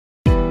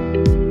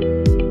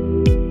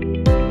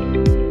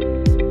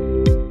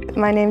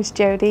my name's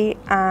Jodi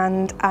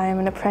and I'm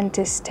an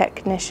apprentice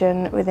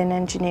technician within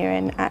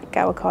engineering at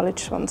Gower College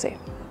Swansea.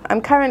 I'm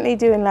currently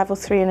doing level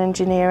 3 in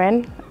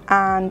engineering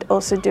and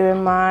also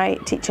doing my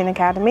teaching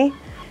academy.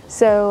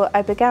 So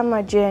I began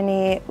my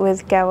journey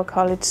with Gower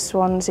College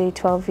Swansea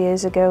 12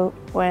 years ago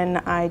when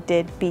I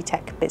did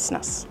BTEC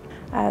Business.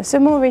 So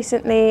more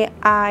recently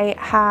I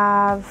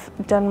have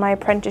done my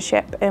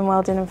apprenticeship in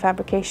welding and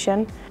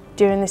fabrication.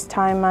 During this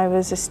time I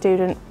was a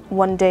student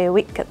 1 day a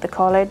week at the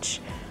college,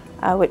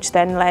 which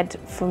then led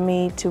for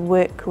me to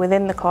work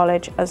within the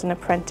college as an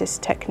apprentice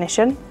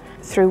technician.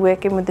 Through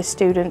working with the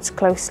students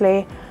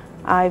closely,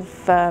 I've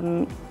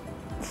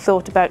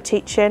thought about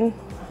teaching,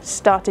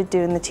 started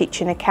doing the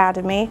teaching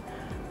academy,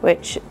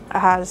 which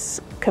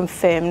has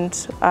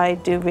confirmed I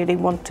do really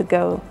want to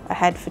go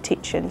ahead for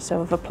teaching,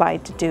 so I've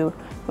applied to do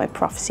my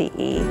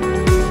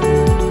ProfCE.